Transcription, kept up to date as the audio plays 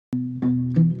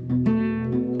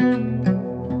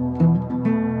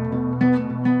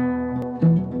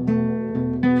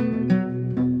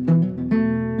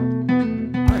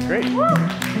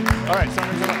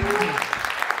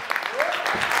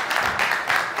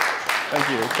Thank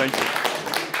you. Thank you.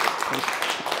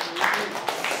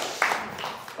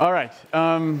 All right.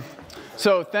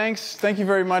 So thank you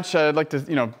very much. I'd like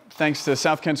to, thanks to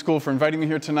South Kent School for inviting me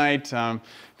here tonight.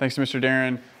 Thanks to Mr.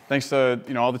 Darren. Thanks to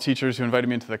all the teachers who invited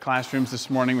me into the classrooms this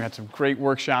morning. We had some great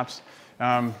workshops.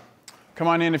 Come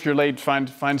on in if you're late.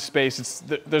 Find space.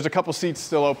 There's a couple seats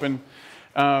still open.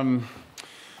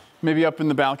 Maybe up in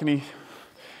the balcony.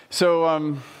 So,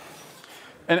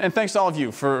 and thanks to all of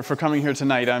you for coming here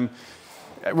tonight.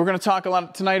 We're going to talk a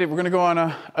lot tonight. We're going to go on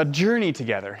a journey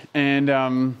together,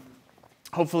 and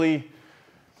hopefully,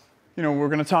 we're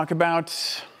going to talk about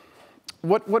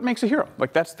what makes a hero.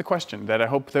 Like, that's the question that I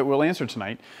hope that we'll answer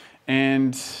tonight,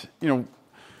 and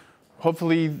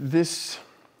hopefully this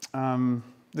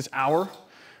this hour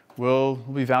will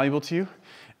be valuable to you.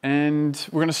 And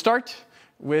we're going to start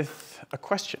with a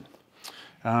question.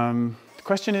 The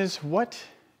question is, what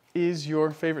is your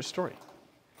favorite story?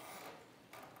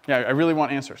 Yeah, I really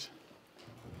want answers.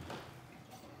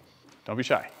 Don't be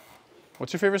shy.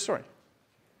 What's your favorite story?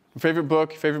 Your favorite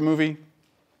book, favorite movie?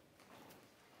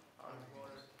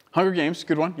 Hunger Games,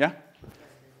 good one, yeah?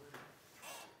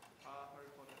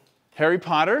 Harry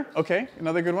Potter, okay,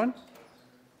 another good one.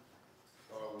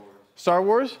 Star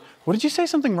Wars. What did you say,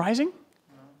 something Rising?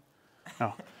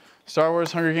 No. Star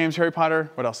Wars, Hunger Games, Harry Potter,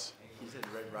 what else? He said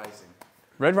Red Rising.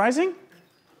 Red Rising?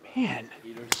 Man,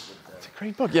 it's a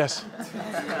great book, yes.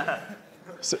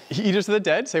 So, Eaters of the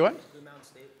Dead, say what? Blue Mountain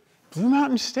State. Blue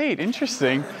Mountain State,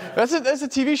 interesting. That's a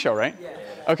TV show, right? Yeah.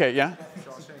 Okay, yeah.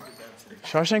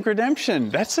 Shawshank Redemption,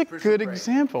 that's a good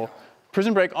example.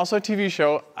 Prison Break, also a TV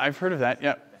show. I've heard of that,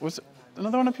 yeah. Was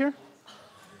another one up here?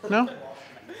 No?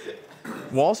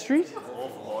 Wall Street?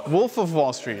 Wolf of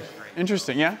Wall Street.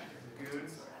 Interesting, yeah?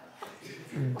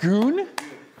 Goon?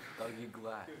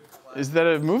 Is that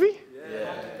a movie?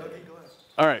 Yeah.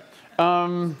 All right.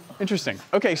 Interesting.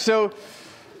 Okay, so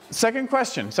second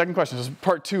question. This is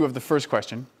part 2 of the first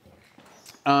question.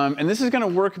 And this is going to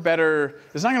work better.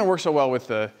 It's not going to work so well with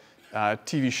the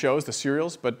TV shows, the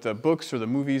serials, but the books or the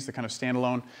movies, the kind of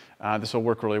standalone, this will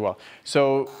work really well.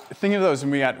 So thinking of those,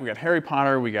 and we got Harry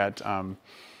Potter, we got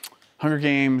Hunger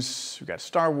Games, we got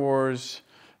Star Wars.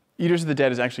 Eaters of the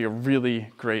Dead is actually a really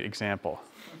great example.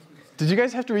 Did you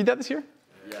guys have to read that this year?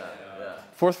 Yeah.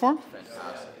 Fourth form?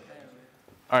 Fantastic.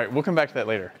 All right, we'll come back to that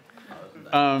later.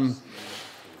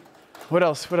 What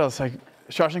else? Like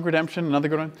Shawshank Redemption, another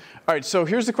good one. All right, so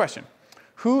here's the question.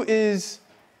 Who is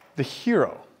the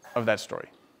hero of that story?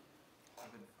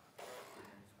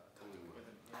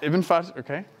 Ibn Fat,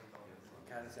 okay.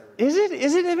 Is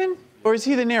it Ibn? Or is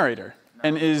he the narrator?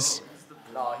 And is...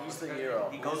 No, he's the hero.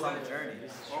 He goes on a journey.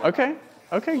 Okay,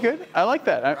 good. I like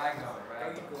that.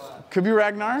 Could be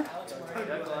Ragnar.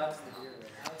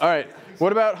 All right,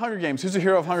 what about Hunger Games? Who's the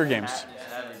hero of Hunger Games?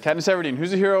 Katniss Everdeen.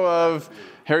 Who's the hero of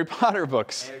Harry Potter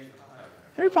books?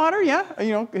 Harry Potter, yeah.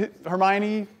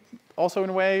 Hermione also in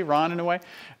a way, Ron in a way.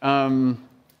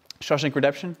 Shawshank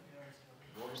Redemption.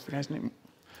 What's the guy's name?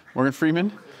 Morgan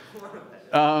Freeman.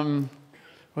 What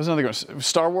was another one?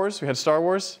 Star Wars. We had Star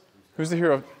Wars. Who's the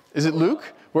hero? Is it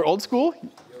Luke? We're old school?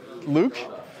 Luke?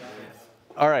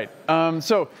 All right.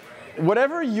 So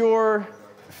whatever your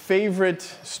favorite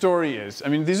story is, I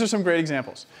mean, these are some great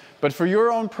examples. But for your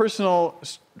own personal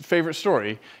favorite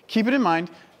story, keep it in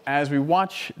mind as we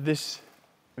watch this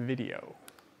video.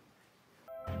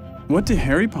 What do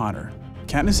Harry Potter,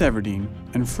 Katniss Everdeen,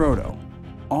 and Frodo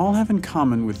all have in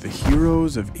common with the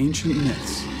heroes of ancient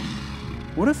myths?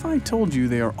 What if I told you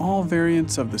they are all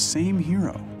variants of the same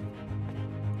hero?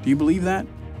 Do you believe that?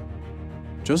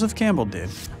 Joseph Campbell did.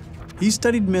 He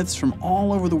studied myths from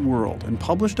all over the world and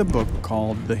published a book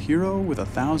called The Hero with a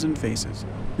Thousand Faces,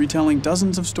 retelling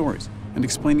dozens of stories and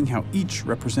explaining how each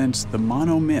represents the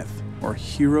monomyth, or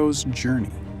hero's journey.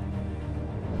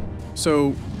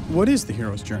 So, what is the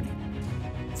hero's journey?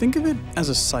 Think of it as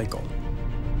a cycle.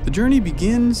 The journey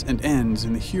begins and ends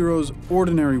in the hero's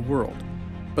ordinary world,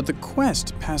 but the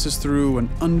quest passes through an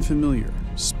unfamiliar,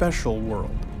 special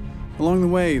world. Along the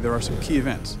way, there are some key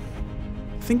events.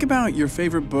 Think about your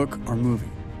favorite book or movie.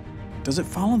 Does it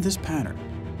follow this pattern?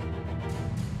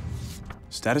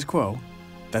 Status quo,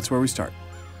 that's where we start.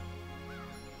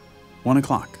 1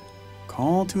 o'clock,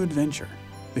 call to adventure.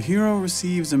 The hero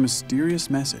receives a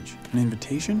mysterious message, an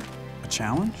invitation, a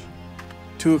challenge.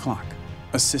 2 o'clock,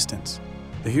 assistance.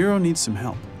 The hero needs some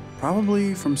help,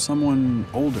 probably from someone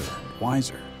older,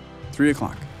 wiser. 3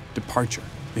 o'clock, departure.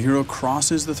 The hero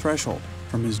crosses the threshold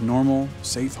from his normal,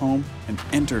 safe home and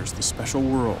enters the special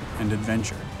world and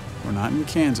adventure. We're not in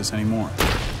Kansas anymore.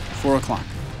 4 o'clock,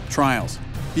 trials.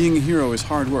 Being a hero is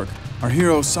hard work. Our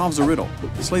hero solves a riddle,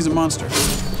 slays a monster,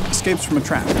 escapes from a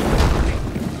trap.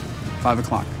 5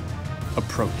 o'clock.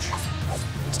 Approach.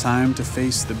 It's time to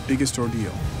face the biggest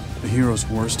ordeal, the hero's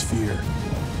worst fear.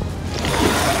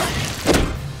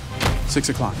 6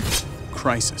 o'clock.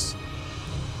 Crisis.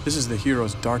 This is the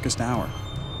hero's darkest hour.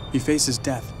 He faces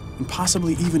death and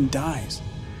possibly even dies,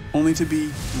 only to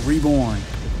be reborn.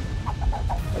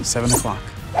 7 o'clock.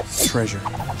 Treasure.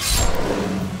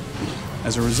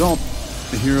 As a result,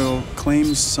 the hero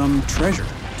claims some treasure,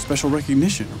 special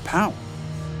recognition, or power.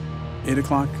 8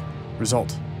 o'clock.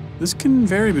 Result. This can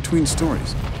vary between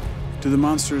stories. Do the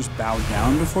monsters bow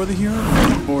down before the hero,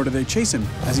 or do they chase him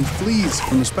as he flees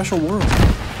from the special world?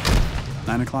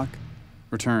 9 o'clock.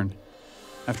 Return.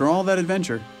 After all that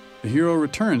adventure, the hero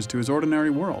returns to his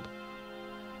ordinary world.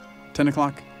 10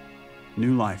 o'clock.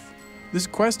 New life. This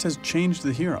quest has changed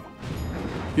the hero.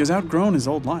 He has outgrown his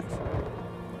old life.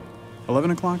 11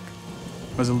 o'clock.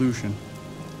 Resolution.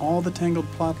 All the tangled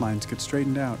plot lines get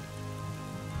straightened out.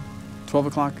 12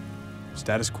 o'clock.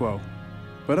 Status quo,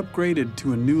 but upgraded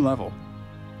to a new level.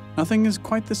 Nothing is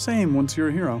quite the same once you're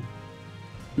a hero.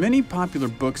 Many popular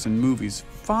books and movies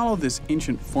follow this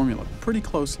ancient formula pretty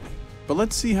closely, but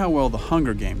let's see how well The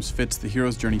Hunger Games fits the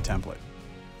hero's journey template.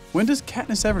 When does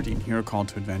Katniss Everdeen hear a call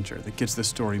to adventure that gets the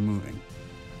story moving?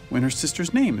 When her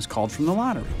sister's name is called from the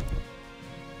lottery.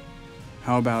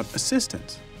 How about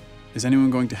assistance? Is anyone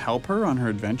going to help her on her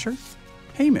adventure?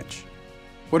 Hey, Mitch.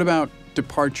 What about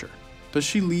departure? Does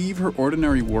she leave her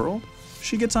ordinary world?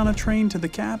 She gets on a train to the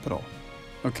capital.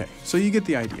 Okay, so you get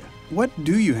the idea. What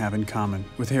do you have in common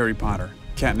with Harry Potter,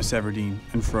 Katniss Everdeen,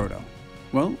 and Frodo?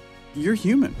 Well, you're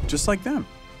human, just like them.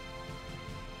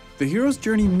 The hero's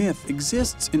journey myth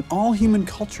exists in all human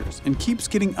cultures and keeps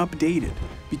getting updated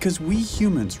because we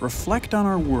humans reflect on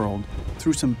our world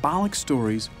through symbolic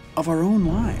stories of our own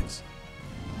lives.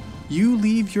 You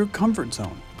leave your comfort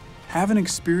zone, have an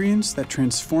experience that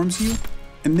transforms you,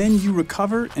 and then you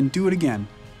recover and do it again.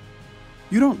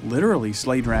 You don't literally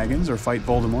slay dragons or fight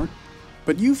Voldemort,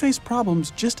 but you face problems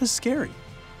just as scary.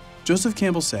 Joseph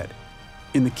Campbell said,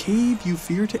 "In the cave you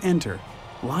fear to enter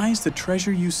lies the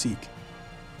treasure you seek."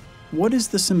 What is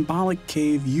the symbolic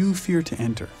cave you fear to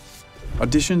enter?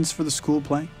 Auditions for the school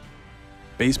play?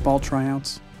 Baseball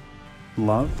tryouts?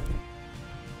 Love?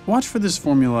 Watch for this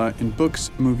formula in books,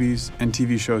 movies, and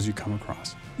TV shows you come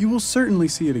across. You will certainly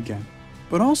see it again.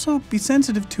 But also be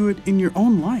sensitive to it in your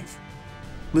own life.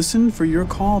 Listen for your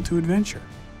call to adventure.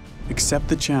 Accept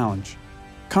the challenge.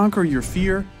 Conquer your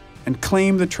fear and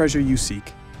claim the treasure you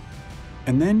seek.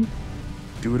 And then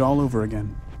do it all over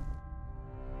again.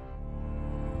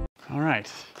 All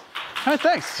right. All right,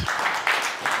 thanks.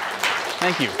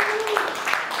 Thank you.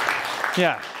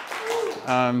 Yeah.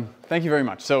 Thank you very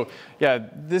much. So, yeah,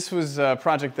 this was a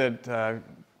project that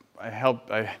I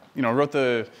wrote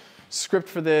the script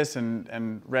for this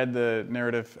and read the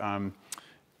narrative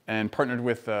and partnered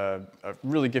with a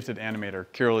really gifted animator,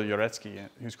 Kirill Yoretsky,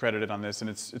 who's credited on this, and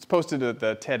it's posted at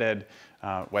the TED-Ed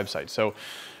website. So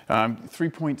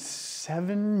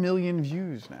 3.7 million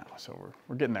views now, so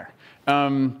we're getting there.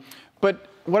 But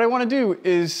what I want to do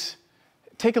is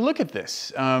take a look at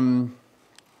this.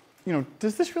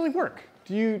 Does this really work?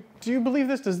 Do you believe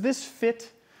this? Does this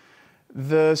fit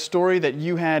the story that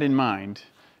you had in mind?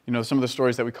 Some of the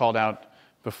stories that we called out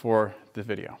before the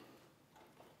video.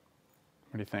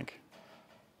 What do you think?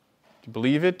 Do you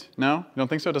believe it? No? You don't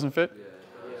think so? It doesn't fit? Yeah.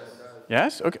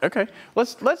 Yes? Okay.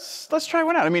 Let's try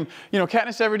one out. I mean,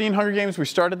 Katniss Everdeen, Hunger Games, we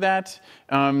started that.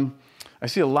 I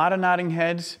see a lot of nodding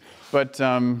heads, but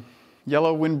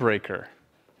Yellow Windbreaker,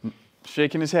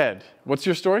 shaking his head. What's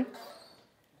your story?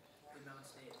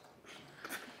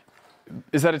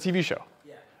 Is that a TV show?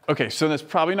 Yeah. Okay, so that's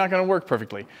probably not going to work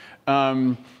perfectly.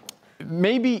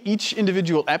 Maybe each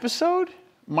individual episode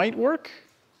might work.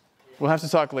 We'll have to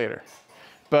talk later.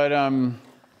 But,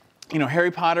 Harry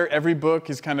Potter, every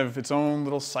book is kind of its own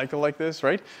little cycle like this,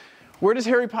 right? Where does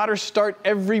Harry Potter start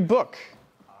every book?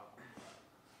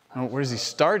 Oh, where does he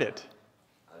start it?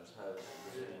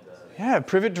 Yeah,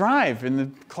 Privet Drive, in the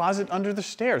closet under the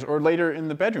stairs, or later in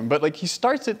the bedroom. But, he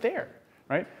starts it there,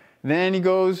 right? Then he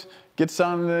goes, gets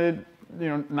on the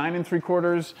 9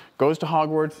 3/4, goes to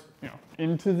Hogwarts,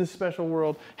 into the special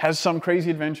world, has some crazy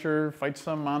adventure, fights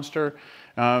some monster,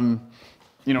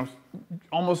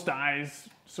 almost dies,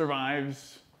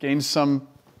 survives, gains some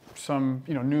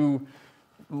new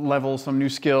level, some new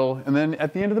skill, and then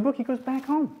at the end of the book he goes back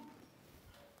home.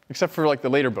 Except for the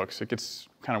later books, it gets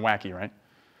kind of wacky, right?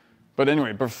 But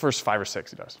anyway, the first 5 or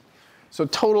 6 he does. So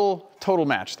total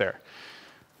match there.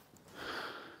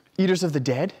 Eaters of the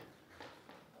Dead?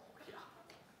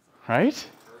 Right?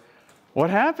 What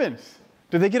happens?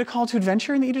 Do they get a call to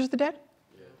adventure in the Eaters of the Dead?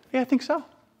 Yeah, I think so.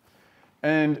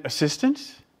 And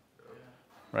Assistance?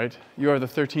 right? You are the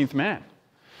 13th man.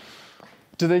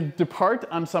 Do they depart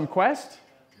on some quest?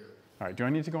 All right, do I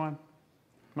need to go on?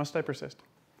 Must I persist?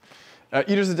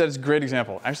 Eaters of the Dead is a great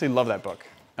example. I actually love that book.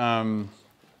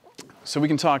 So we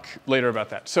can talk later about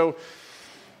that. So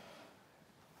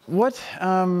what,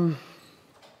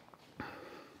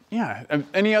 yeah,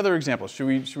 any other examples? Should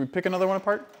we pick another one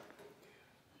apart?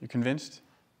 You convinced?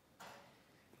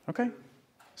 Okay.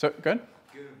 So, good?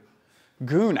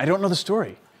 Goon. I don't know the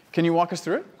story. Can you walk us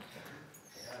through it?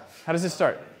 How does it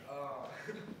start?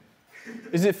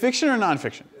 Is it fiction or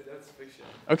nonfiction? That's fiction.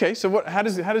 Okay, so how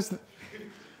does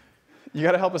you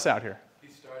got to help us out here.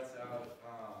 He starts out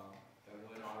doesn't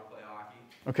really know how to play hockey.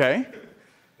 Okay.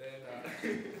 Then he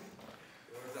learns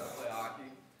how to play hockey.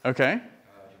 Okay.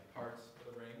 Parts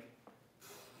for the rink.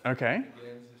 Okay.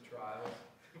 Begins his trials.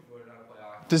 Learning how to play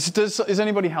hockey. Is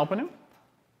anybody helping him?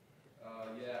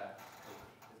 Yeah.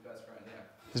 His best friend, yeah.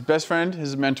 His best friend,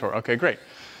 his mentor. Okay, great.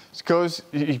 So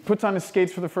he puts on his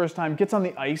skates for the first time, gets on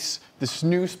the ice, this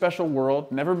new special world,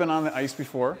 never been on the ice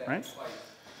before, Yeah, right? fight.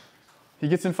 He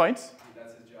gets in fights?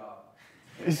 That's his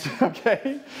job.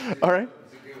 Okay, all right.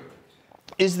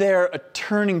 Is there a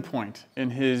turning point in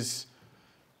his...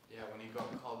 Yeah, when he got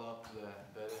called up to the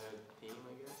better team,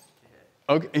 I guess.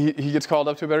 Okay, he gets called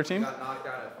up to a better team? He got knocked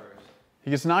out at first.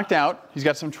 He gets knocked out. He's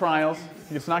got some trials.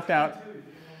 He gets knocked out. Same thing.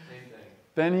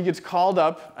 Then he gets called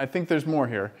up. I think there's more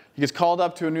here. He gets called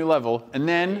up to a new level. And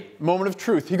then, moment of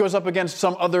truth, he goes up against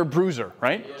some other bruiser,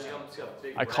 right?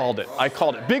 I called it. I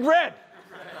called it. Big Red!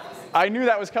 I knew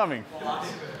that was coming.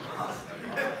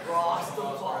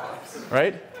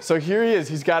 Right? So here he is.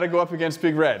 He's got to go up against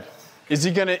Big Red. Is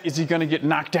he gonna get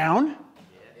knocked down?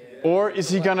 Or is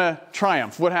he gonna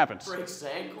triumph? What happens? Breaks his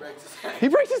ankle. He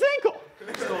breaks his ankle.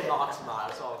 Still knocks him out.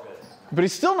 It's all good. But he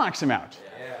still knocks him out.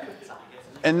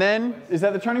 And then, is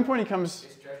that the turning point? He comes...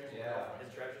 His treasure's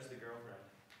the girlfriend.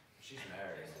 She's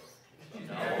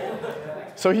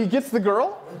married. So he gets the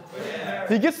girl?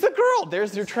 He gets the girl.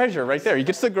 There's your treasure right there. He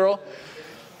gets the girl,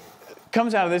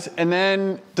 comes out of this, and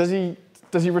then does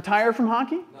he retire from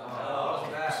hockey? No.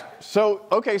 So,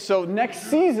 okay, so next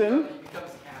season,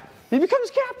 he becomes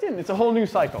captain. It's a whole new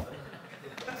cycle.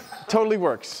 Totally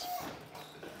works.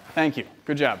 Thank you.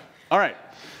 Good job. All right.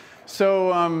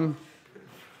 So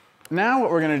now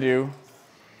what we're going to do,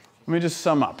 let me just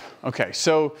sum up. Okay,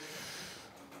 so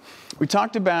we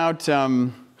talked about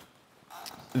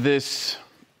this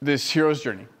hero's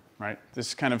journey, right?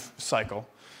 This kind of cycle.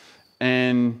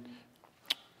 And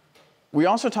we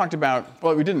also talked about,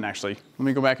 well, we didn't actually. Let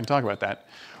me go back and talk about that.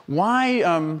 Why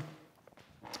do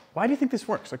you think this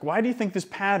works? Like, why do you think this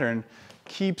pattern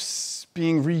keeps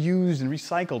being reused and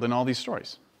recycled in all these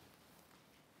stories?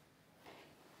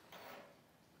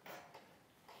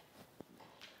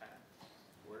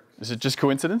 Is it just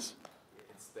coincidence?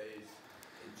 It stays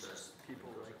interesting. People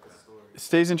like the story. It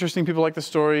stays interesting. People like the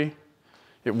story.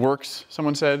 It works,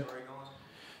 someone said.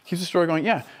 Keeps the story going.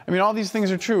 Yeah. I mean, all these things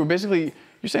are true. Basically,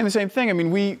 you're saying the same thing. I mean,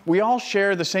 we all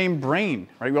share the same brain,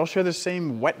 right? We all share the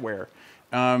same wetware.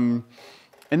 And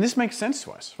this makes sense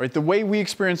to us, right? The way we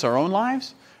experience our own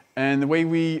lives and the way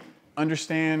we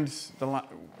understand the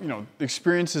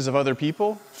experiences of other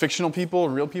people, fictional people,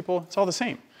 real people, it's all the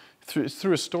same. It's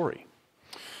through a story.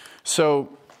 So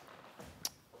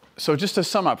just to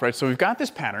sum up, right? So we've got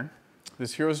this pattern,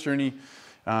 this hero's journey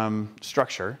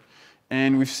structure,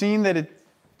 and we've seen that it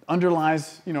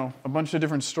underlies, a bunch of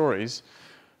different stories,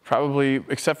 probably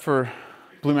except for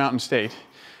Blue Mountain State.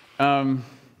 So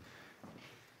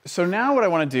now what I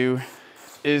want to do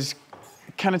is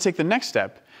kind of take the next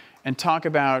step and talk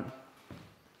about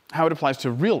how it applies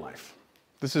to real life.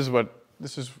 This is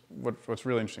what's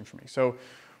really interesting for me. So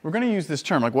we're going to use this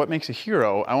term, like what makes a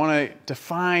hero. I want to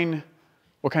define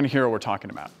what kind of hero we're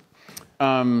talking about.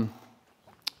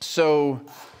 So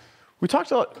we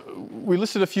talked a lot, we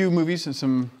listed a few movies and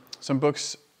some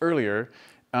books earlier.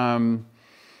 I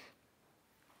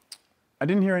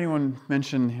didn't hear anyone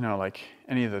mention, like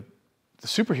any of the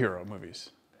superhero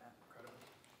movies.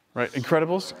 Right,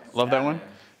 Incredibles, love that one.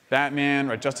 Batman,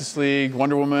 right, Justice League,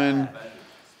 Wonder Woman,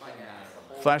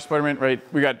 Flash, Spider-Man, right.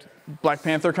 We got Black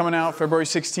Panther coming out February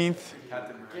 16th.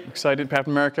 Excited,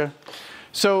 Captain America.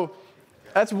 So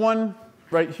that's one,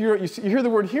 right, hero. You hear the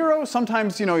word hero,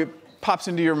 sometimes, it pops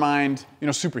into your mind,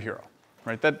 superhero,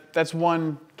 right? That's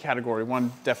one category,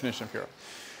 one definition of hero.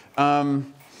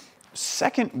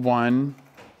 Second one,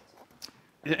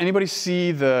 did anybody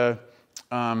see the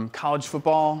college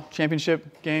football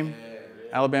championship game?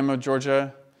 Alabama,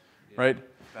 Georgia, right?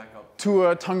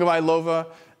 Tua Tagovailoa,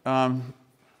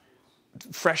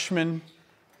 freshman,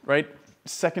 right?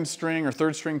 Second string or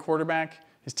third string quarterback.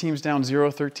 His team's down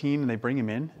 0-13 and they bring him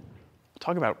in.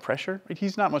 talk about pressure. Right?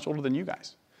 He's not much older than you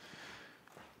guys.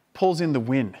 Pulls in the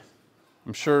win.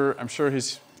 I'm sure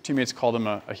his teammates called him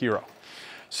a hero.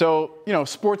 So,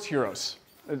 sports heroes,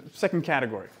 second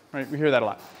category, right? We hear that a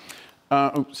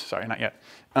lot. Oops, sorry, not yet.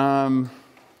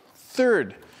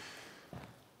 Third,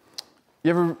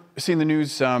 you ever seen the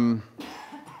news, someone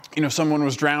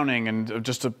was drowning and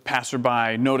just a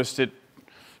passerby noticed it,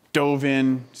 dove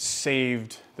in,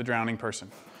 saved the drowning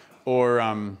person. Or,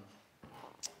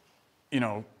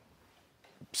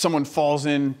 someone falls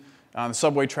in on the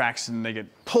subway tracks and they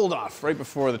get pulled off right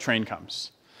before the train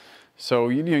comes. So,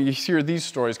 you hear these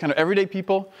stories, kind of everyday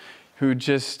people who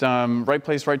just, right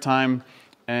place, right time,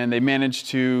 and they manage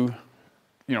to,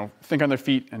 think on their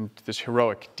feet and this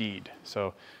heroic deed.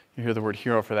 So you hear the word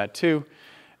hero for that too.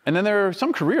 And then there are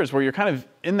some careers where you're kind of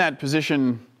in that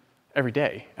position every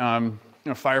day.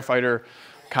 Firefighter,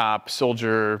 cop,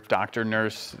 soldier, doctor,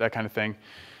 nurse, that kind of thing.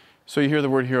 So you hear the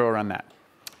word hero around that.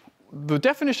 The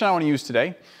definition I want to use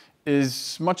today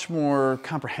is much more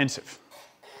comprehensive.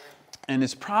 And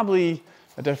it's probably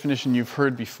a definition you've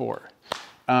heard before.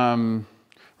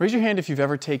 Raise your hand if you've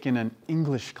ever taken an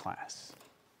English class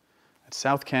at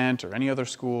South Kent or any other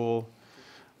school.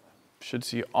 Should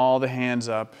see all the hands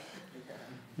up.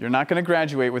 You're not going to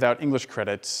graduate without English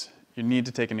credits. You need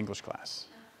to take an English class.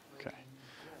 Okay.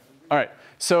 All right.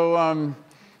 So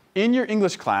in your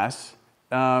English class,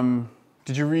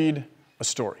 did you read a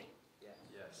story?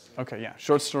 Yes. Okay, yeah.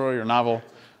 Short story or novel.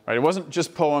 Right? It wasn't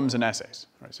just poems and essays.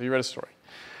 Right? So you read a story.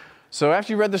 So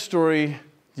after you read the story,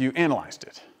 you analyzed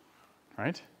it.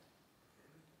 Right?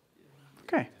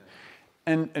 Okay.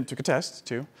 And took a test,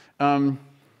 too.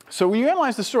 So when you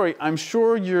analyzed the story, I'm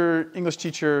sure your English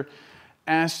teacher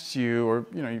asked you, or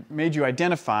made you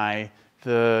identify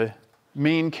the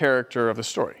main character of the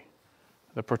story,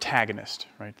 the protagonist,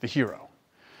 right, the hero.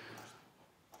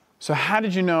 So how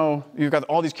did you know, you've got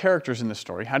all these characters in this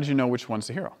story, how did you know which one's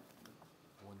the hero?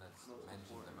 The one that's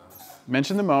mentioned the most.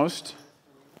 Mentioned the most.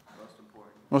 Most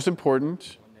important. Most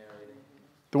important. One narrating.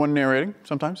 The one narrating,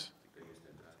 sometimes. Biggest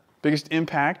impact. Biggest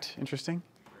impact, interesting.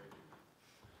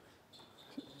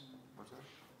 What's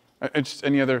that? It's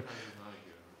any other?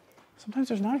 Sometimes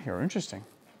there's not a hero. Interesting.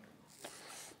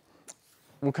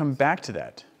 We'll come back to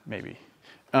that, maybe.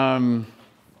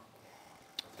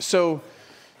 So,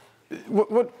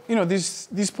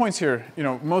 these points here,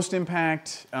 most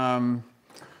impact. I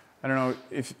don't know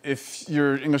if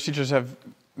your English teachers have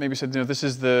maybe said, this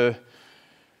is the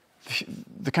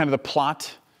kind of the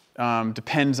plot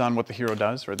depends on what the hero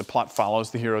does, right? The plot follows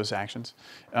the hero's actions.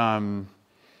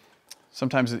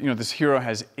 Sometimes, this hero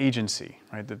has agency,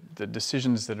 right? The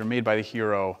decisions that are made by the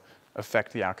hero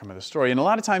affect the outcome of the story. And a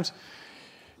lot of times,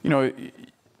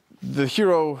 the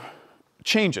hero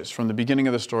changes from the beginning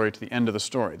of the story to the end of the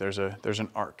story. There's an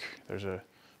arc. There's a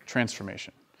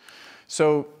transformation.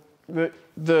 So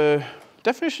the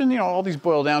definition, all these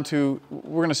boil down to,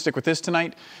 we're going to stick with this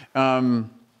tonight. The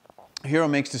hero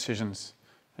makes decisions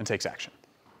and takes action.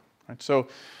 Right? So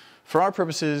for our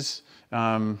purposes,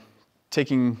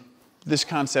 taking this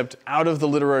concept out of the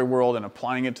literary world and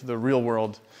applying it to the real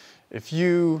world, if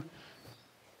you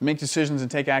make decisions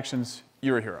and take actions,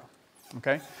 you're a hero,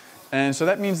 okay? And so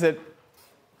that means that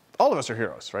all of us are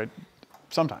heroes, right?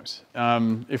 Sometimes,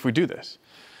 if we do this.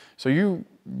 So you're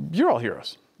all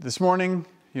heroes. This morning,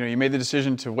 you made the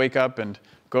decision to wake up and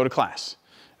go to class.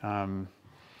 And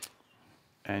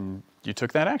you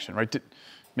took that action, right?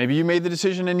 Maybe you made the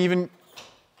decision and even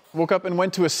woke up and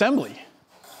went to assembly.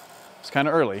 It's kind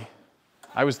of early.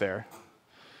 I was there.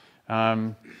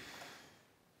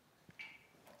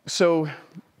 So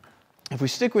if we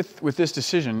stick with this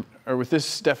decision, or with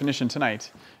this definition tonight,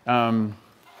 we're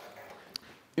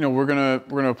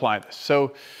gonna apply this.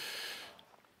 So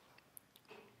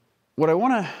what I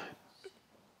want to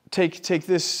take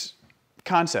this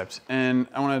concept, and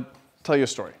I want to tell you a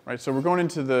story, right? So we're going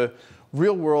into the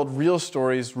real world, real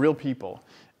stories, real people.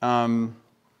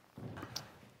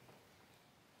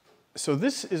 So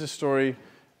this is a story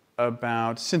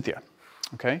about Cynthia,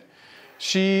 okay?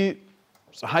 She's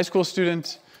a high school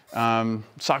student,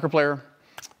 soccer player.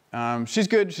 She's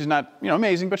good. She's not,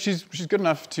 amazing, but she's good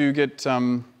enough to get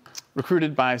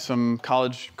recruited by some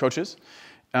college coaches.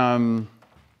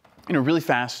 Really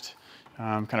fast,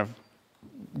 kind of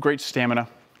great stamina.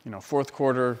 Fourth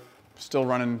quarter, still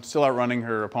outrunning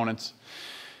her opponents.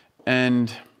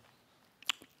 And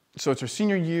so it's her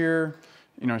senior year.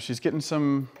 She's getting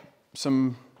some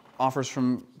offers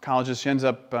from colleges. She ends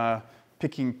up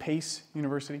picking Pace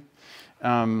University.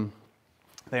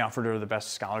 They offered her the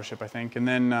best scholarship, I think. And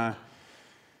then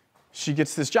she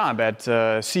gets this job at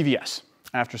CVS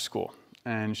after school.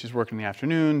 And she's working in the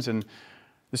afternoons. And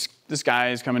this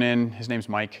guy is coming in. His name's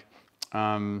Mike.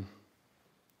 And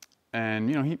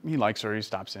he likes her. He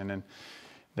stops in, and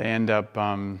they end up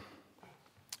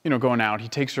going out. He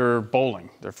takes her bowling,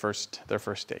 their first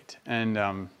date,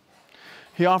 and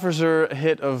he offers her a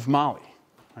hit of Molly.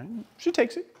 Right? She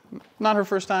takes it. Not her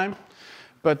first time,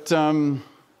 but and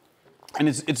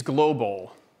it's glow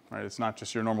bowl, right? It's not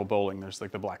just your normal bowling. There's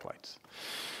like the black lights.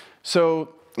 So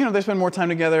they spend more time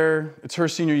together. It's her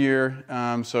senior year,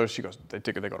 so they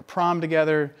go to prom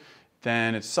together.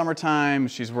 Then it's summertime.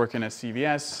 She's working at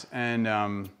CVS,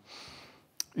 and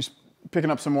he's picking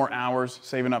up some more hours,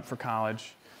 saving up for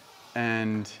college.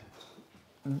 And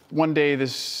one day,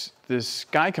 this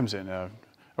guy comes in, a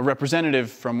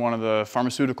representative from one of the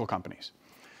pharmaceutical companies,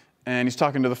 and he's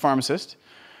talking to the pharmacist,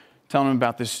 telling him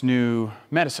about this new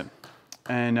medicine.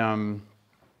 And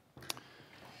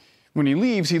when he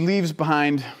leaves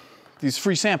behind these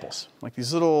free samples, like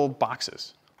these little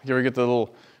boxes. Like you ever get the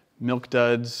little milk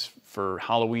duds for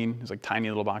Halloween? It's like tiny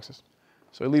little boxes.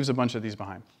 So he leaves a bunch of these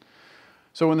behind.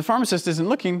 So when the pharmacist isn't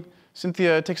looking,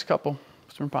 Cynthia takes a couple,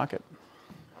 puts them in her pocket.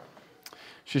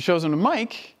 She shows them to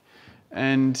Mike,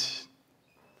 and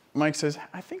Mike says,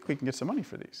 I think we can get some money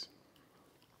for these.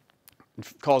 And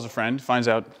calls a friend, finds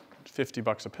out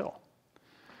 $50 a pill.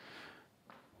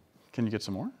 Can you get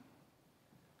some more?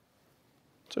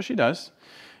 So she does.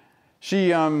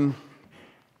 She ends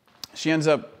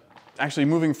up actually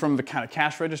moving from the kind of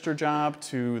cash register job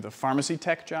to the pharmacy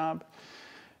tech job.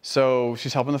 So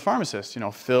she's helping the pharmacist,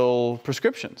 fill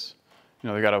prescriptions.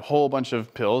 They got a whole bunch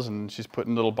of pills, and she's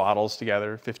putting little bottles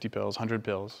together, 50 pills, 100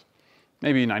 pills,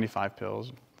 maybe 95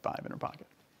 pills, 5 in her pocket.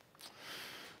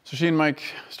 So she and Mike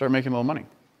start making a little money.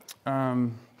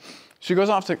 She goes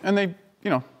off to, and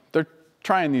they're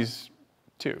trying these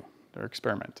too. They're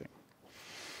experimenting.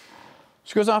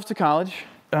 She goes off to college.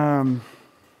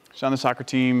 She's on the soccer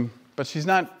team, but she's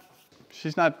not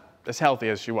as healthy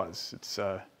as she was.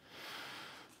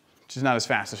 She's not as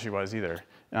fast as she was either.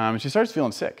 She starts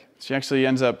feeling sick. She actually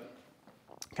ends up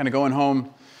kind of going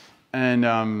home,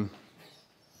 and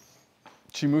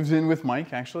she moves in with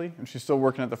Mike, actually, and she's still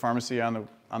working at the pharmacy on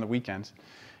the weekends.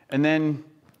 And then,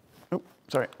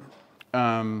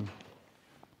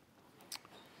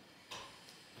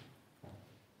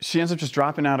 she ends up just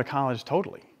dropping out of college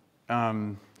totally.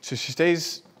 So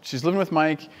she's living with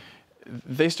Mike.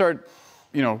 They start,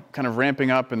 kind of ramping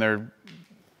up, and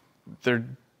they're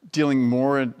dealing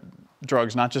more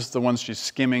drugs, not just the ones she's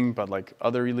skimming, but like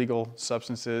other illegal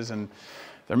substances, and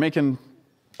they're making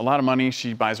a lot of money.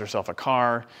 She buys herself a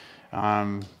car.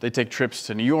 They take trips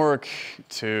to New York,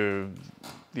 to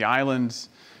the islands.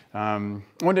 One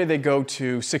day they go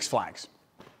to Six Flags,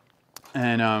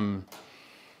 and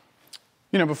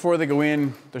before they go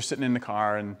in, they're sitting in the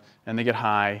car, and they get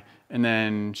high, and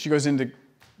then she goes into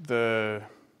the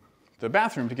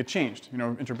bathroom to get changed,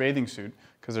 into her bathing suit,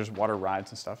 because there's water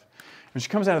rides and stuff. When she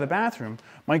comes out of the bathroom,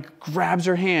 Mike grabs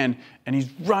her hand, and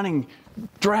he's running,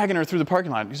 dragging her through the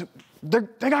parking lot. He's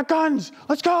like, they got guns,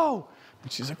 let's go.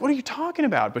 And she's like, what are you talking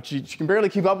about? But she can barely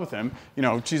keep up with him.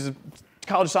 She's a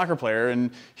college soccer player,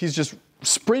 and he's just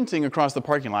sprinting across the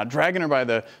parking lot, dragging her by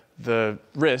the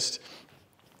wrist.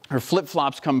 Her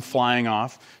flip-flops come flying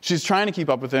off. She's trying to keep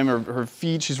up with him. Her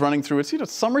feet, she's running through.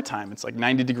 It's summertime. It's like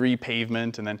 90-degree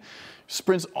pavement, and then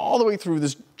sprints all the way through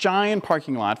this giant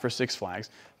parking lot for Six Flags.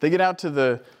 They get out to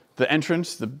the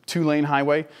entrance, the 2-lane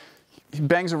highway. He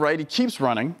bangs a right. He keeps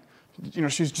running.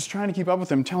 She's just trying to keep up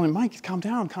with him, telling him, Mike, calm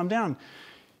down, calm down.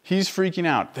 He's freaking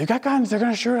out. They've got guns. They're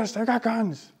going to shoot us. They've got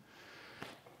guns.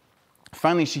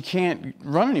 Finally, she can't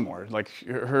run anymore. Like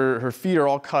her feet are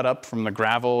all cut up from the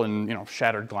gravel and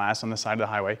shattered glass on the side of the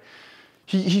highway.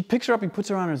 He picks her up. He puts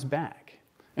her on his back,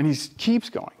 and he keeps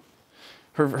going.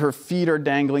 Her feet are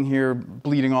dangling here,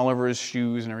 bleeding all over his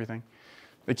shoes and everything.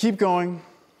 They keep going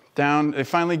down. They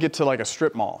finally get to like a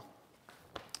strip mall.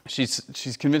 She's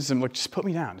convinced him, look, just put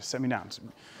me down, just set me down. So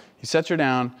he sets her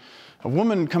down. A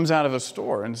woman comes out of a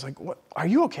store and is like, "What? Are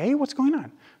you okay? What's going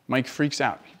on?" Mike freaks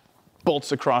out. He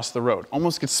bolts across the road,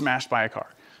 almost gets smashed by a car,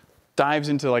 dives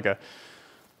into like a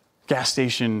gas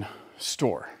station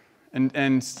store.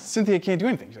 And Cynthia can't do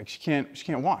anything. Like she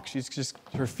can't walk.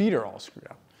 Her feet are all screwed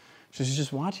up. She's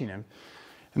just watching him.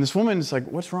 And this woman's like,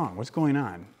 "What's wrong? What's going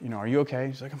on? Are you okay?"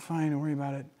 He's like, "I'm fine, don't worry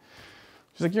about it."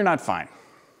 She's like, "You're not fine."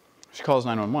 She calls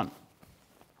 911.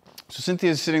 So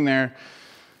Cynthia's sitting there.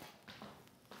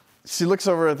 She looks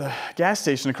over at the gas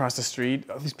station across the street.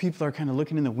 All these people are kind of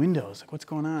looking in the windows, like, what's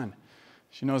going on?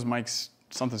 She knows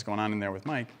something's going on in there with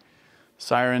Mike.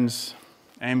 Sirens,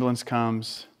 ambulance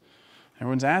comes.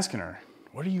 Everyone's asking her,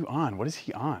 "What are you on? What is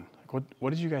he on? Like, what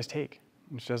did you guys take?"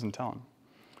 And she doesn't tell him.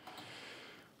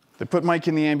 They put Mike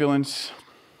in the ambulance,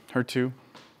 her too,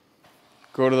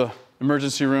 go to the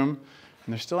emergency room,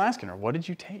 and they're still asking her, what did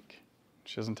you take?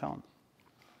 She doesn't tell them.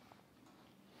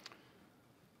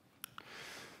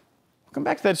 We'll come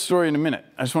back to that story in a minute.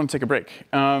 I just want to take a break.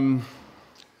 So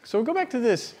we'll go back to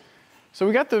this. So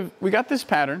we got this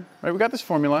pattern, right? We got this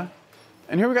formula,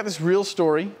 and here we got this real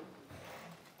story,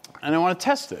 and I want to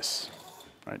test this.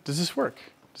 Right? Does this work?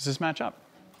 Does this match up?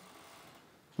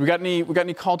 We got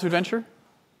any call to adventure?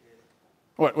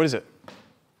 What is it?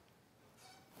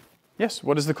 Yes,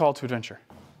 what is the call to adventure?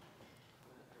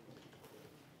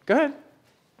 Go ahead.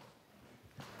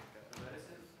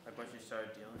 Like when she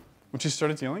started dealing. When she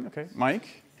started dealing, okay.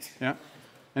 Mike, yeah.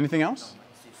 Anything else?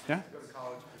 Yeah?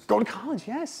 Go to college,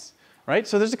 yes. Right,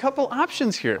 so there's a couple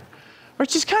options here. Right,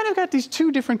 she's kind of got these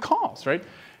two different calls, right?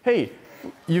 Hey,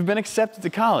 you've been accepted to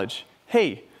college.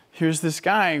 Hey, here's this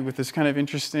guy with this kind of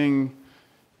interesting,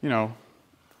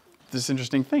 this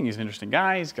interesting thing. He's an interesting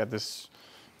guy. He's got this,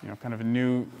 kind of a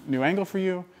new angle for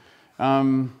you.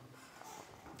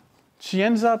 She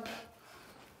ends up,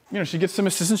 she gets some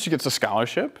assistance. She gets a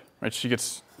scholarship, right?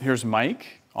 Here's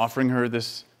Mike offering her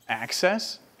this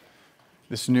access,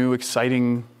 this new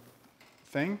exciting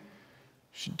thing.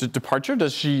 Departure,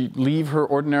 does she leave her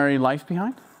ordinary life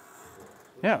behind?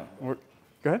 Yeah, go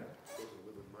ahead.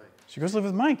 She goes live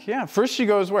with Mike, yeah. First she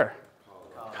goes where?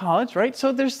 College, right?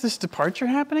 So there's this departure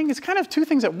happening. It's kind of two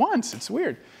things at once. It's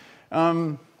weird.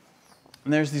 And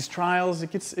there's these trials.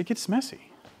 It gets messy.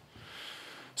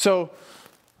 So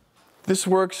this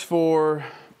works for,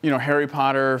 Harry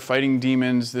Potter fighting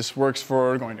demons. This works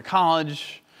for going to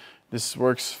college. This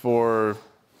works for,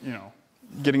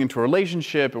 getting into a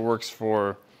relationship. It works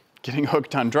for getting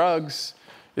hooked on drugs.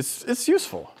 It's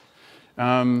useful.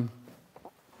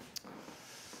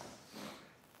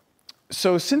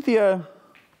 So Cynthia,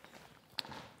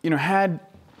 had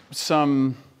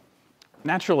some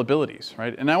natural abilities,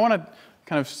 right? And I want to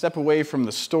kind of step away from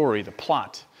the story, the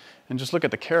plot, and just look at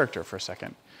the character for a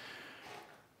second.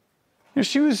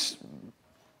 She was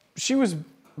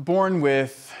born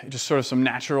with just sort of some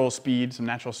natural speed, some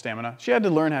natural stamina. She had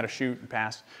to learn how to shoot and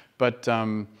pass, but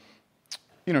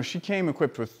she came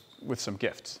equipped with some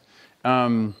gifts.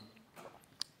 And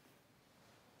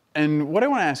what I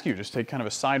want to ask you, just take kind of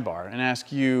a sidebar and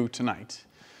ask you tonight,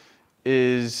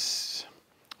 is,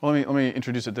 well, let me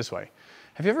introduce it this way.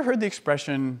 Have you ever heard the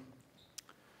expression,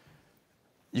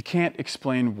 you can't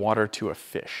explain water to a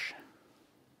fish?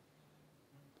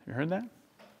 Have you heard that?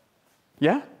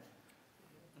 Yeah?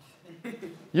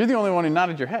 You're the only one who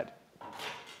nodded your head.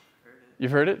 You've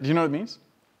heard it? Do you know what it means?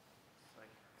 It's like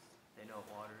they know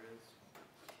what water is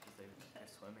because they're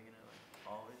swimming in it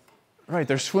like always. Right,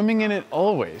 they're swimming in it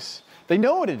always. They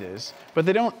know what it is, but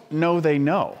they don't know they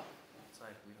know.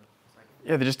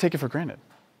 Yeah, they just take it for granted.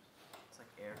 It's like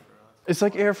air for us. It's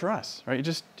like air for us, right?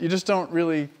 You just don't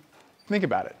really think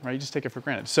about it, right? You just take it for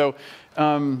granted. So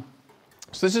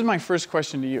this is my first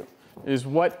question to you: is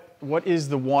what is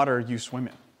the water you swim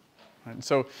in? Right?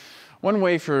 So one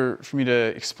way for me to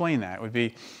explain that would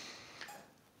be: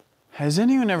 has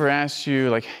anyone ever asked you,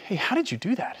 like, "Hey, how did you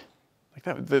do that?"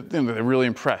 Like that, they're really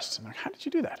impressed. And like, how did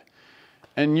you do that?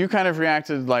 And you kind of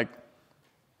reacted like,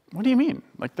 "What do you mean?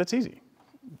 Like that's easy.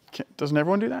 Doesn't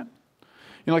everyone do that?"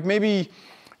 Like maybe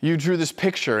you drew this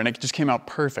picture and it just came out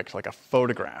perfect, like a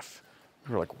photograph.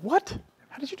 You were like, what?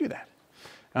 How did you do that?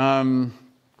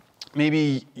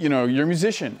 Maybe, you're a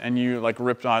musician and you like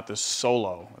ripped out this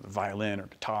solo, with a violin or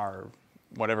guitar or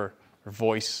whatever, or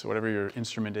voice, whatever your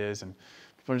instrument is, and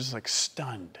people are just like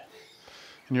stunned.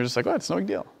 And you're just like, oh, it's no big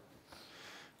deal.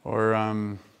 Or,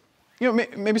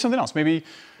 maybe something else. Maybe,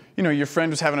 your friend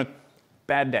was having a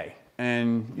bad day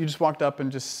and you just walked up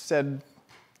and just said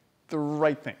the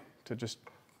right thing to just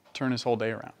turn his whole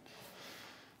day around.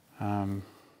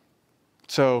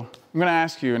 So I'm going to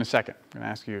ask you in a second. I'm going to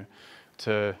ask you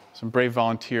to some brave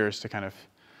volunteers to kind of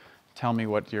tell me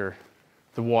what the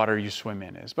water you swim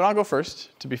in is. But I'll go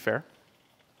first, to be fair.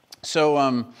 So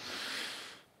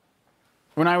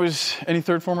when I was, any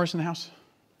third formers in the house?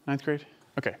 Ninth grade?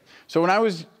 Okay. So when I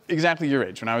was exactly your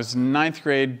age, when I was ninth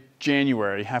grade,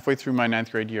 January, halfway through my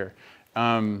ninth grade year,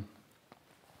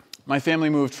 my family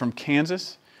moved from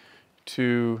Kansas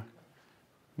to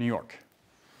New York.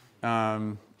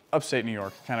 Upstate New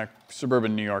York, kind of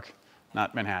suburban New York,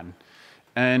 not Manhattan.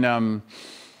 And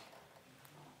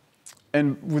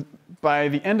by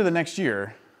the end of the next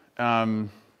year, I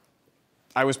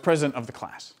was president of the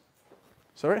class.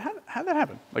 So how'd that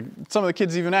happen? Like some of the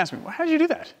kids even asked me, well, how did you do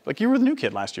that? Like you were the new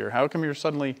kid last year. How come you're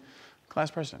suddenly class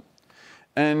president?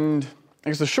 And I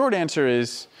guess the short answer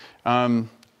is I'm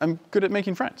good at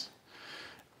making friends.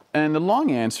 And the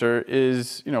long answer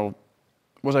is,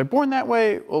 was I born that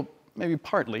way? Well, maybe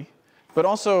partly, but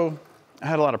also I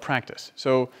had a lot of practice.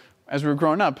 So as we were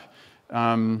growing up,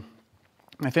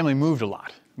 my family moved a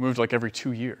lot, moved like every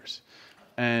 2 years.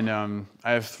 And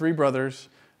I have 3 brothers,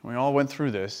 and we all went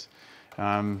through this.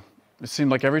 It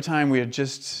seemed like every time we had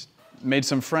just made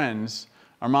some friends,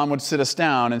 our mom would sit us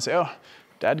down and say, oh,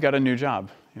 Dad got a new job.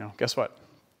 Guess what?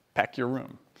 Pack your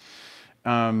room.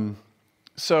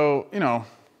 So,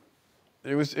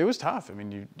 it was tough. I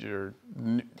mean, you're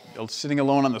sitting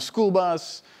alone on the school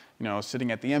bus,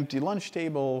 sitting at the empty lunch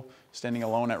table, standing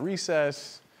alone at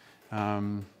recess.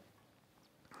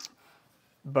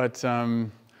 But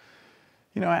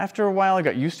after a while, I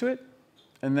got used to it,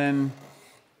 and then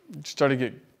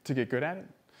started to get good at it,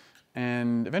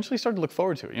 and eventually started to look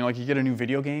forward to it. Like you get a new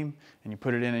video game, and you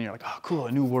put it in, and you're like, oh, cool,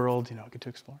 a new world, I get to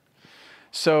explore.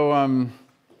 So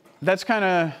that's kind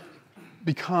of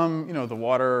become, the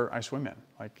water I swim in.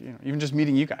 Like, even just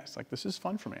meeting you guys, like, this is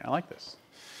fun for me. I like this.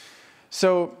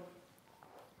 So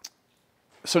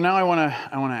now I want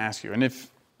to ask you, and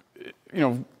if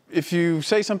you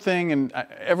say something, and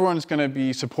everyone's going to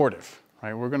be supportive,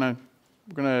 right? We're going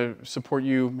to support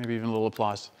you, maybe even a little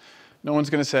applause. No one's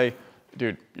going to say,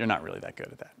 dude, you're not really that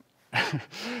good at that.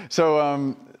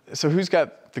 So who's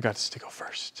got the guts to go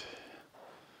first?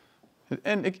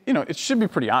 And it should be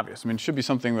pretty obvious. I mean, it should be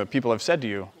something that people have said to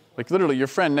you. Like literally, your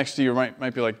friend next to you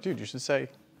might be like, dude, you should say,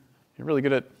 you're really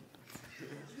good at.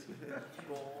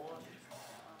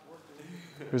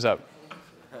 Who's up?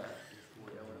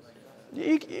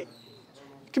 It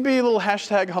could be a little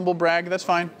hashtag humble brag. That's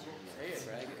fine.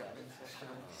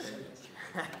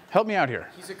 Help me out here.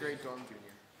 He's a great dorm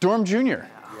junior. Dorm junior.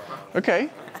 Okay.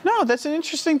 No, that's an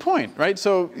interesting point, right?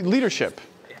 So leadership,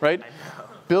 right?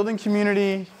 Building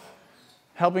community,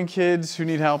 helping kids who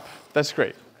need help. That's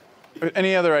great.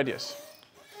 Any other ideas?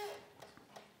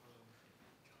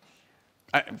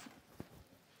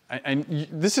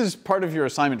 This is part of your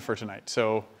assignment for tonight,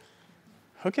 so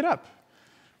hook it up.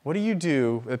 What do you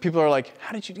do that people are like,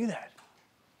 how did you do that?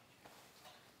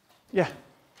 Yeah. I'm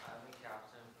the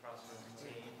captain,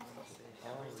 cross-country team.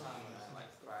 Every time I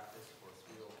practice for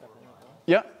 3 or 4 months.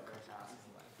 Yeah. They're asking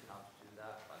how to do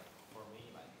that. For me,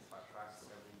 if I practice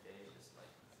every day, just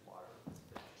water.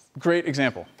 Great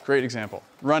example. Great example.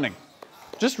 Running.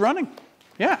 Just running.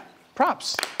 Yeah.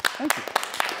 Props. Thank you.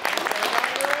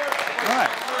 All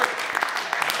right.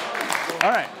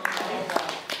 All right.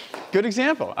 Good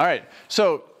example. All right.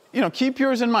 So, keep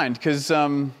yours in mind, because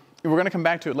we're going to come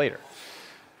back to it later.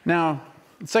 Now,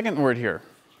 the second word here.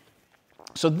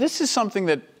 So this is something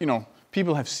that,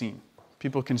 people have seen.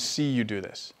 People can see you do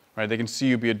this, right? They can see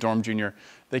you be a dorm junior.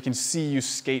 They can see you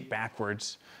skate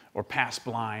backwards or pass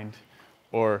blind,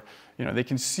 or, they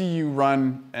can see you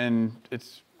run and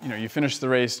it's, you finish the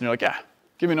race and you're like, yeah,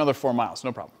 give me another 4 miles,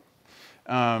 no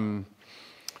problem.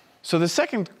 So the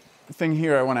second thing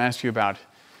here I want to ask you about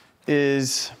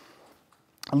is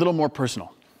a little more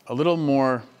personal, a little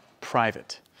more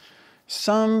private.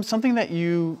 Something that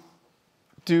you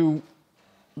do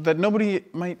that nobody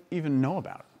might even know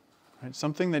about, right?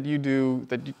 Something that you do,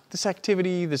 this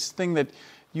activity, this thing that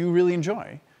you really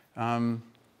enjoy,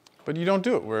 but you don't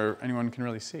do it where anyone can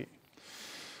really see.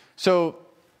 So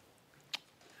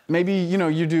maybe,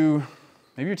 maybe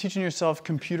you're teaching yourself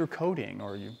computer coding,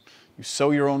 or you sew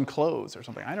your own clothes or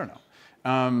something, I don't know.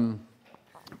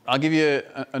 I'll give you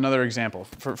another example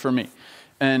for me.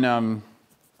 And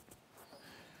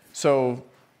so,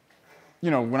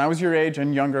 when I was your age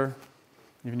and younger,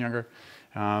 even younger,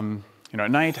 at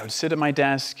night I would sit at my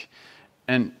desk,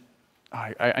 and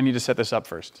I need to set this up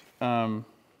first. Do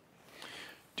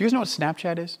you guys know what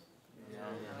Snapchat is? Yeah.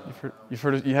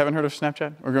 You haven't heard of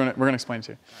Snapchat? We're gonna explain it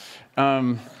to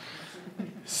you.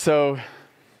 So,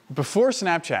 before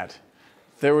Snapchat,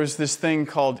 there was this thing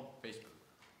called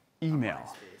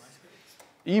email.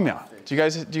 Email. Do you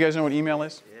guys know what email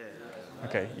is? Yeah.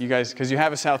 Okay, you guys, because you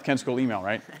have a South Kent School email,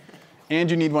 right?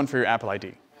 And you need one for your Apple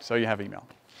ID, so you have email.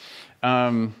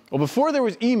 Well, before there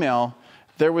was email,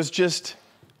 there was just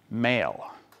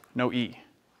mail, no E.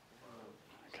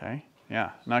 Okay,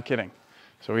 yeah, not kidding.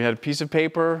 So we had a piece of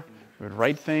paper, we would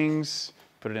write things,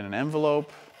 put it in an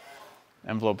envelope.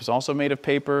 Envelope is also made of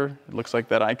paper. It looks like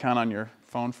that icon on your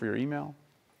phone for your email.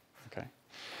 Okay.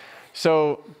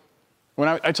 So when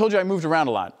I told you I moved around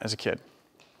a lot as a kid,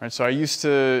 right? So I used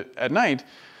to, at night,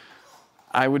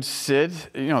 I would sit,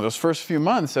 those first few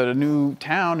months at a new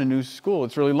town, a new school,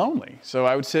 it's really lonely. So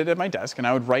I would sit at my desk and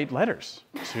I would write letters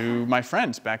to my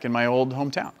friends back in my old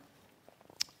hometown.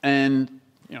 And,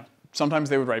 sometimes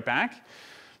they would write back.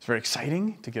 It's very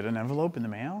exciting to get an envelope in the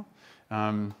mail.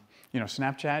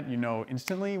 Snapchat, you know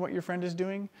instantly what your friend is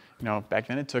doing. Back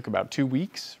then it took about 2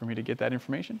 weeks for me to get that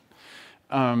information.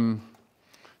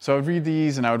 So I would read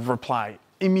these and I would reply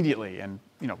immediately and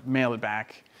mail it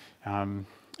back. And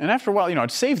after a while,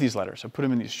 I'd save these letters. I'd put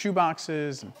them in these shoe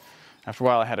boxes. And after a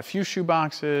while, I had a few shoe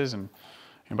boxes. And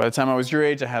by the time I was your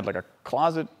age, I had like a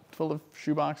closet full of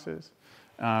shoe boxes.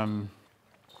 And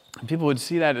people would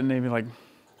see that and they'd be like,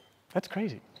 that's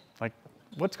crazy. Like,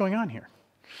 what's going on here?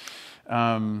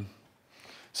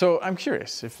 So I'm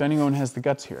curious if anyone has the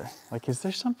guts here. Like, is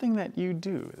there something that you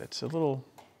do that's a little,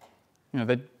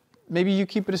 that maybe you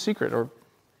keep it a secret or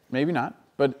maybe not,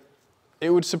 but it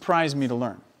would surprise me to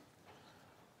learn.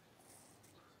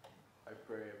 I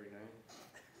pray every night.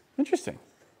 Interesting.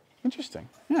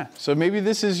 Yeah. So maybe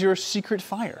this is your secret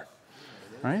fire,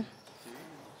 right?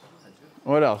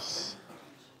 What else?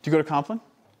 Do you go to Compline?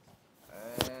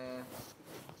 Sometimes.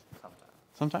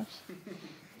 Sometimes?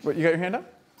 What, you got your hand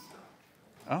up?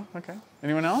 Oh, okay.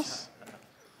 Anyone else?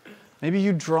 Maybe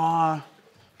you draw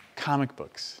comic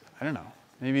books. I don't know.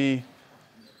 Maybe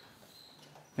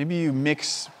you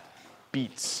mix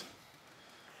beats.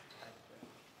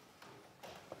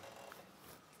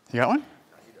 You got one?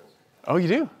 Oh, you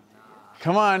do?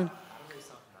 Come on.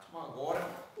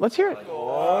 Let's hear it.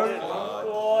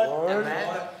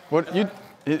 What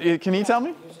can you tell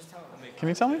me? Can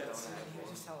you tell me?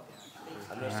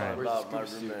 About my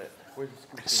roommate.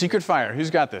 Secret fire. Who's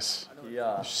got this?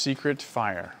 Yeah. Secret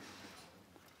fire.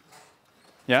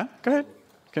 Yeah? Go ahead.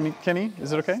 Can he?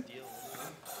 Is it okay?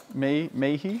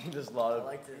 May he? Just a lot of. I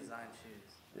like to design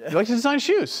shoes. You like to design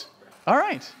shoes? All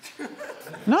right.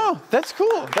 No, that's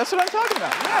cool. That's what I'm talking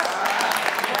about. Yeah.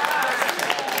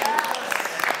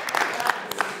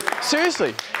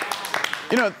 Seriously.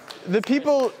 The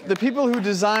people who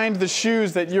designed the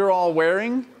shoes that you're all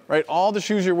wearing, right? All the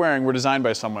shoes you're wearing were designed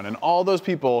by someone, and all those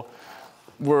people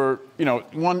were,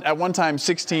 at one time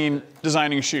 16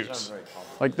 designing shoes.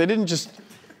 Like they didn't just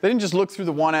look through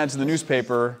the want ads in the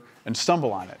newspaper and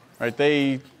stumble on it, right?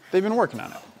 They've been working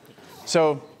on it.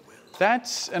 So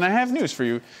and I have news for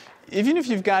you. Even if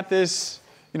you've got this,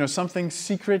 something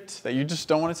secret that you just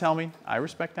don't want to tell me, I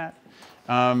respect that.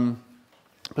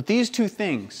 But these two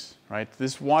things, right?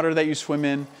 This water that you swim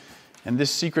in and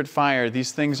this secret fire,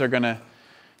 these things are going to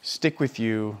stick with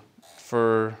you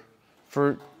for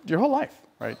your whole life,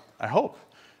 right? I hope.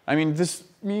 I mean,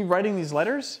 me writing these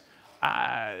letters,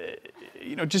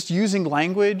 just using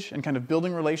language and kind of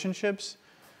building relationships,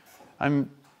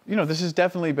 this has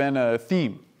definitely been a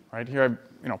theme, right? Here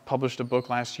I, published a book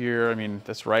last year. I mean,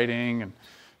 this writing and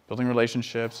building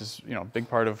relationships is, a big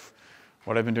part of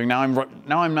what I've been doing. Now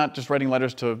I'm not just writing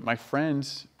letters to my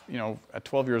friends. At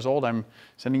 12 years old, I'm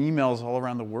sending emails all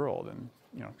around the world and,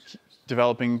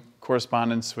 developing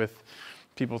correspondence with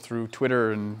people through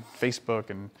Twitter and Facebook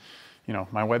and,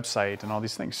 my website and all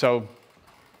these things. So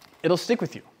it'll stick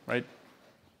with you, right?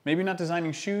 Maybe not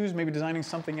designing shoes, maybe designing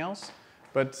something else,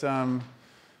 but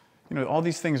all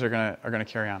these things are gonna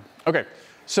carry on. Okay,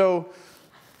 so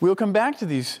we'll come back to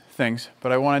these things,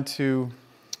 but I wanted to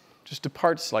just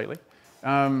depart slightly,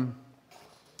 and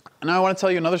now I want to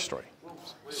tell you another story.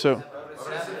 So,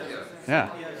 yeah.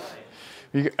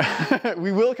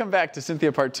 We will come back to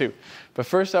Cynthia part 2. But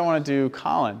first I want to do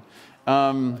Colin.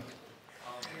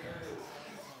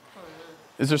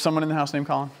 Is there someone in the house named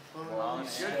Colin?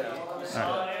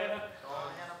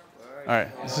 All right.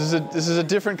 This is a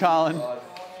different Colin.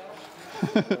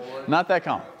 Not that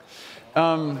Colin.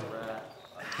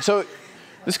 So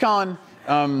this Colin,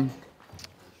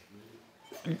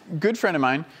 good friend of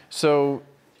mine. So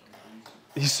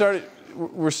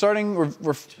we're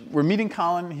meeting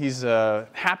Colin. He's a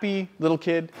happy little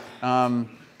kid,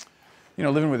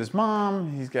 living with his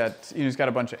mom. He's got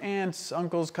a bunch of aunts,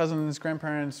 uncles, cousins,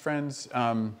 grandparents, friends,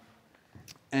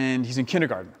 and he's in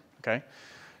kindergarten, okay?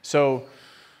 So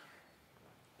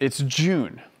it's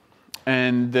June,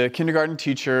 and the kindergarten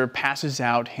teacher passes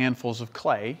out handfuls of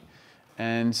clay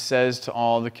and says to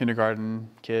all the kindergarten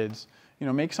kids,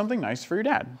 make something nice for your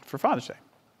dad for Father's Day.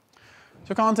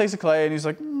 So Colin takes the clay and he's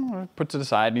like, puts it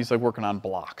aside and he's like working on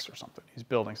blocks or something. He's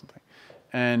building something.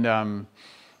 And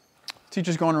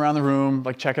teacher's going around the room,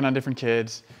 like checking on different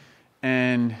kids.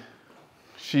 And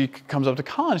she comes up to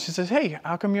Colin and she says, hey,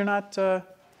 how come you're not,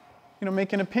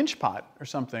 making a pinch pot or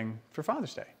something for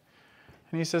Father's Day?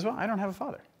 And he says, well, I don't have a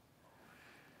father.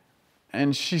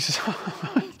 And she says,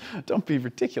 don't be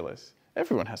ridiculous.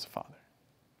 Everyone has a father.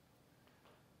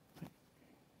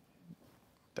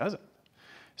 Doesn't.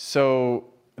 So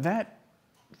that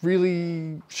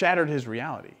really shattered his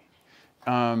reality.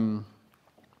 Until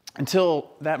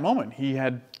that moment, he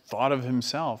had thought of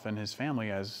himself and his family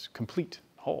as complete,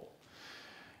 whole.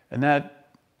 And that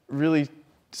really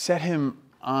set him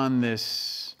on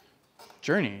this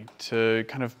journey to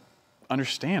kind of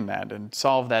understand that and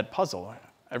solve that puzzle.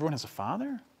 Everyone has a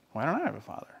father? Why don't I have a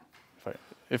father?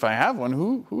 If I have one,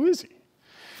 who is he?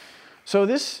 So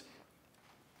this,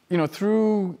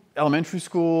 through elementary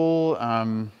school,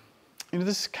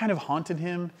 this kind of haunted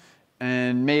him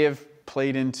and may have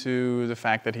played into the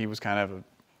fact that he was kind of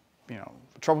a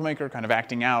troublemaker, kind of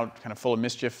acting out, kind of full of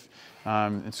mischief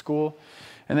in school.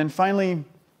 And then finally,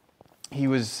 he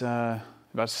was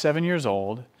about 7 years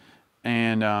old,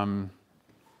 and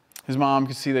his mom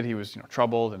could see that he was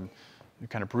troubled and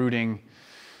kind of brooding.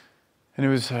 And it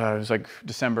was like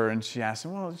December, and she asked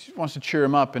him, well, she wants to cheer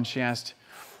him up, and she asked,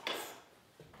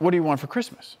 what do you want for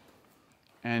Christmas?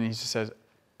 And he just says,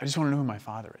 I just want to know who my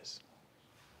father is.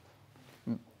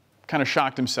 And kind of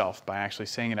shocked himself by actually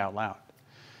saying it out loud.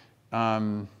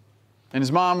 And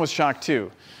his mom was shocked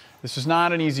too. This was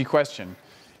not an easy question.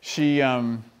 She,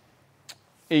 8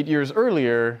 years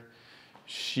earlier,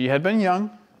 she had been young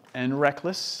and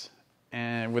reckless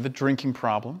and with a drinking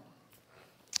problem.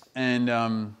 And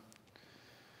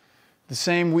the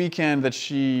same weekend that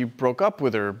she broke up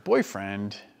with her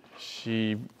boyfriend,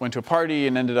 she went to a party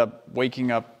and ended up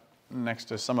waking up next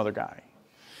to some other guy.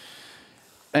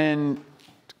 And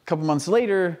a couple months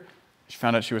later, she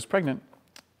found out she was pregnant.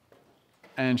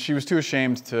 And she was too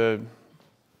ashamed to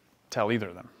tell either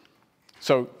of them.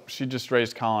 So she just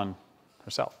raised Colin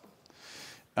herself.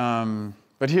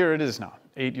 But here it is now,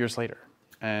 8 years later.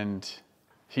 And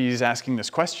he's asking this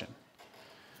question.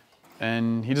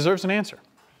 And he deserves an answer.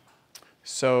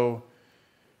 So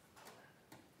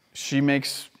she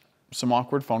makes some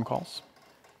awkward phone calls.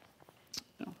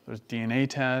 There's DNA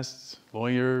tests,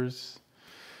 lawyers.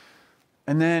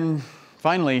 And then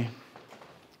finally,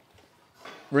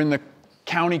 we're in the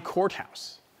county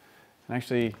courthouse. And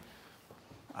actually,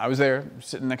 I was there,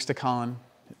 sitting next to Colin.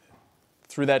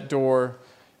 Through that door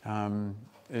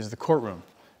is the courtroom.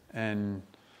 And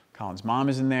Colin's mom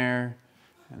is in there.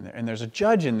 And there's a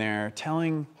judge in there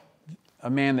telling a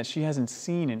man that she hasn't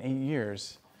seen in 8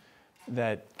 years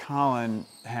that Colin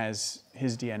has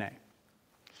his DNA.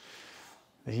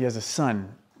 That he has a son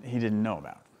he didn't know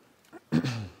about.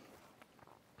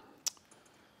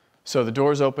 So the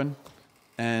door's open,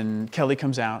 and Kelly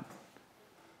comes out,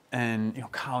 and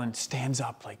Colin stands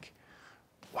up like,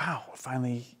 wow,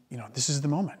 finally, this is the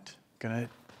moment. Gonna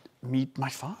meet my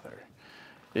father.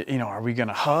 Are we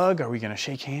gonna hug? Are we gonna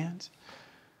shake hands?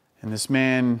 And this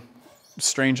man,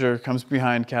 stranger, comes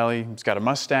behind Kelly. He's got a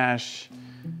mustache,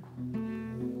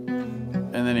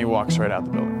 and then he walks right out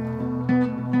the building.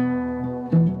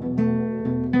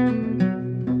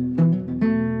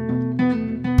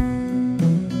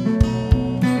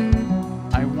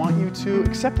 I want you to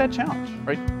accept that challenge,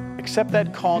 right? Accept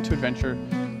that call to adventure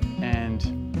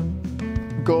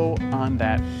and go on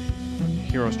that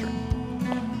hero's journey.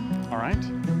 All right?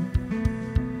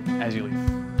 As you leave.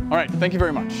 All right, thank you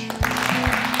very much.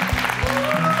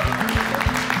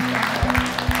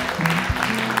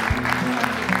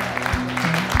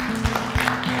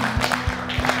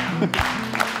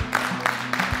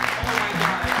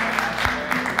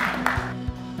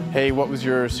 Hey, what was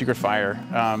your secret fire?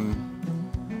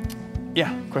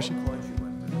 Yeah, question?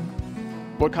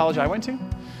 What college I went to?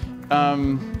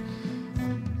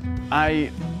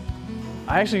 I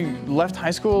actually left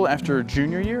high school after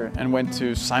junior year and went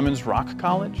to Simon's Rock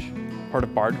College, part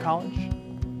of Bard College.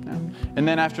 Yeah. And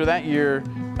then after that year,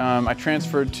 I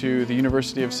transferred to the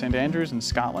University of St. Andrews in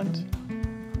Scotland.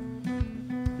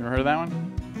 You ever heard of that one?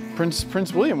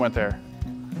 Prince William went there.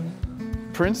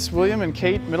 Prince William and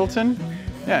Kate Middleton?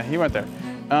 Yeah, he went there.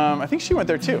 I think she went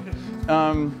there too.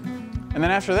 And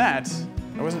then after that,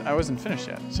 I wasn't finished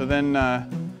yet. So then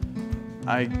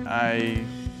I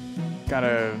got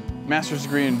a master's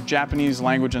degree in Japanese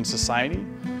language and society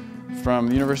from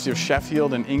the University of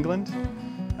Sheffield in England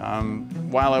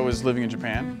while I was living in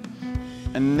Japan.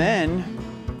 And then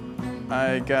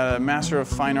I got a Master of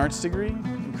Fine Arts degree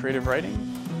in creative writing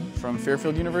from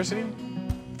Fairfield University,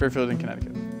 Fairfield in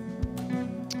Connecticut.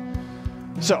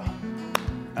 So,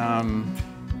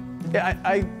 yeah,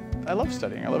 I love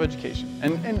studying, I love education.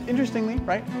 And interestingly,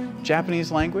 right,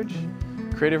 Japanese language,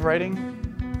 creative writing,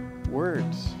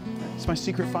 words. It's my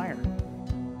secret fire.